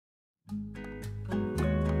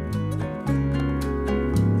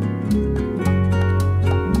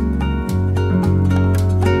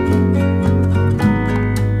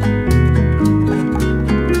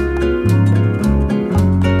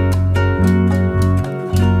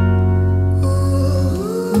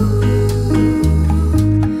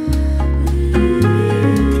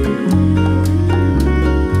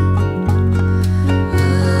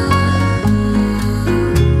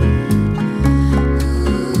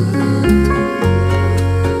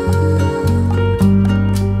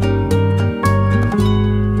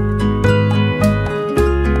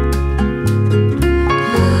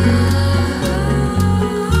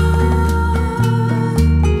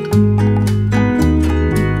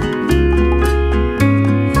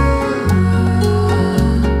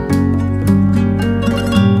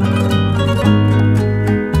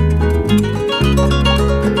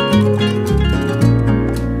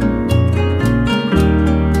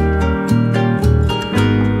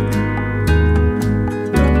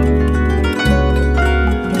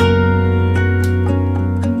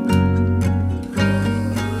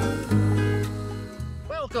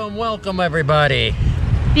Welcome everybody.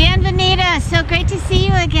 Bienvenida, so great to see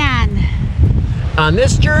you again. On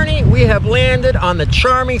this journey, we have landed on the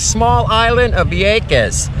charming small island of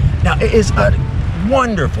Vieques. Now, it is a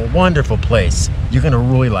wonderful, wonderful place. You're gonna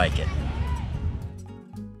really like it.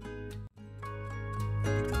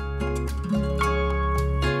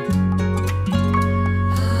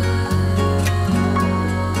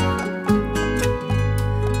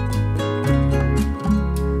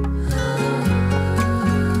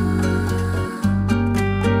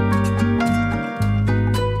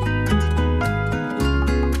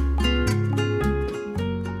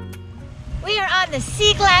 The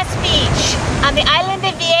Sea Glass Beach on the island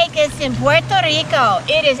of Vieques in Puerto Rico.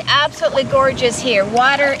 It is absolutely gorgeous here.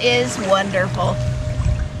 Water is wonderful.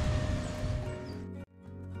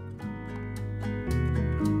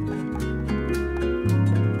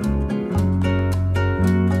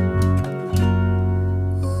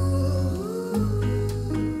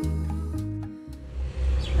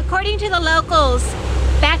 According to the locals,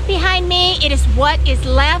 back behind me, it is what is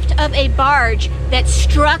left of a barge that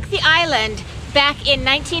struck the island back in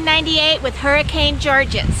 1998 with Hurricane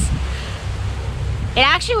Georges. It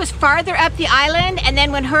actually was farther up the island, and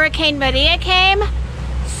then when Hurricane Maria came,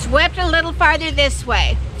 swept a little farther this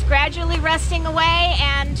way. It's gradually rusting away,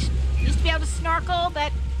 and you used to be able to snorkel,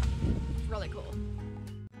 but it's really cool.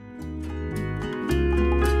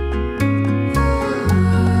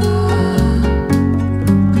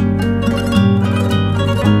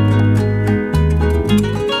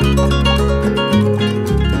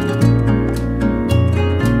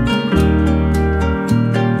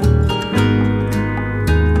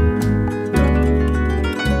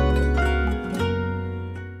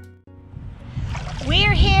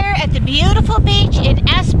 Beautiful beach in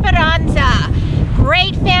Esperanza.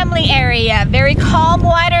 Great family area, very calm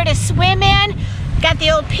water to swim in. Got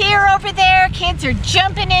the old pier over there. Kids are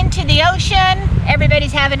jumping into the ocean.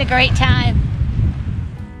 Everybody's having a great time.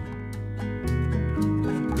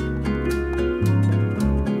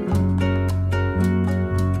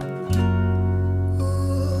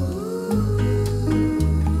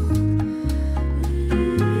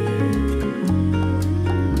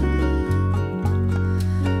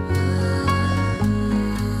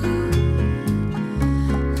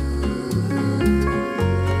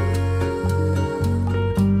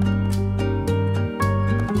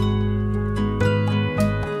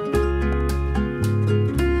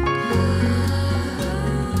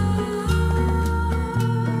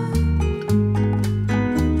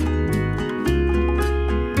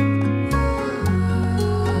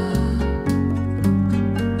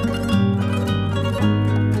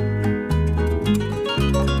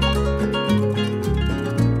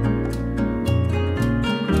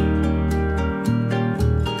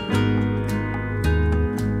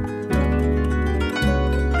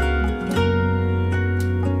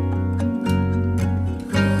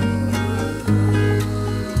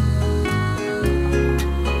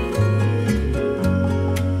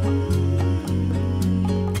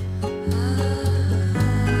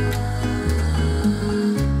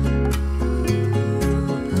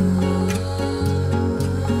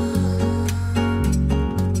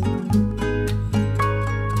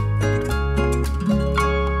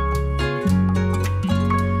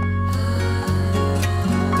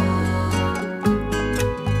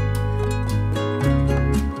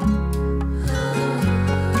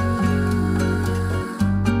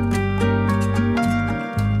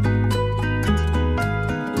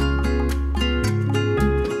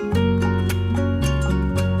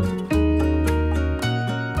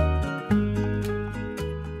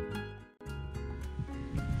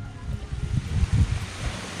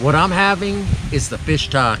 What I'm having is the fish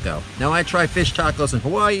taco. Now I try fish tacos in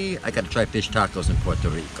Hawaii, I gotta try fish tacos in Puerto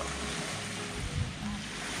Rico.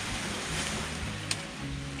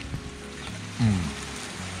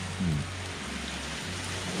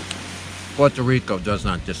 Puerto Rico does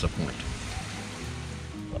not disappoint.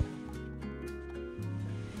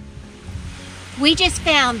 We just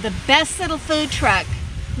found the best little food truck.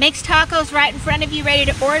 Makes tacos right in front of you,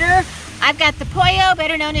 ready to order. I've got the pollo,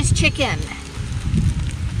 better known as chicken.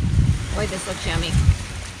 Boy, this looks yummy.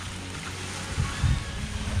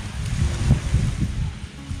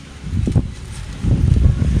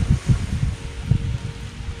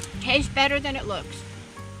 Tastes better than it looks.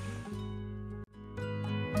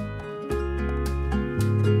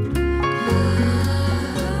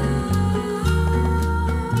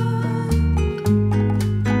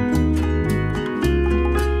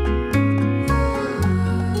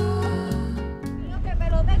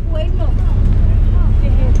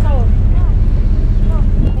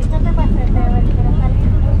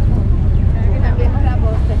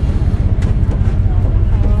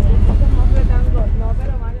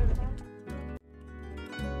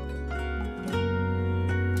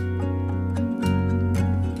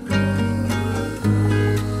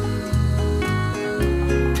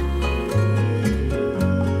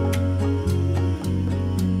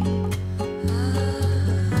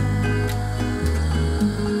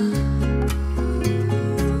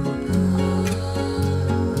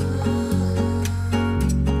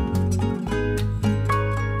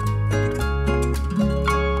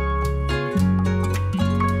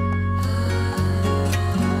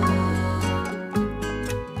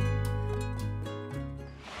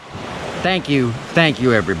 Thank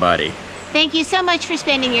you everybody. Thank you so much for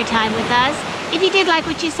spending your time with us. If you did like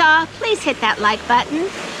what you saw, please hit that like button.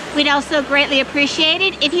 We'd also greatly appreciate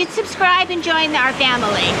it if you'd subscribe and join our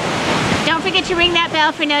family. Don't forget to ring that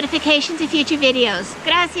bell for notifications of future videos.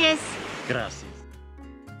 Gracias. Gracias.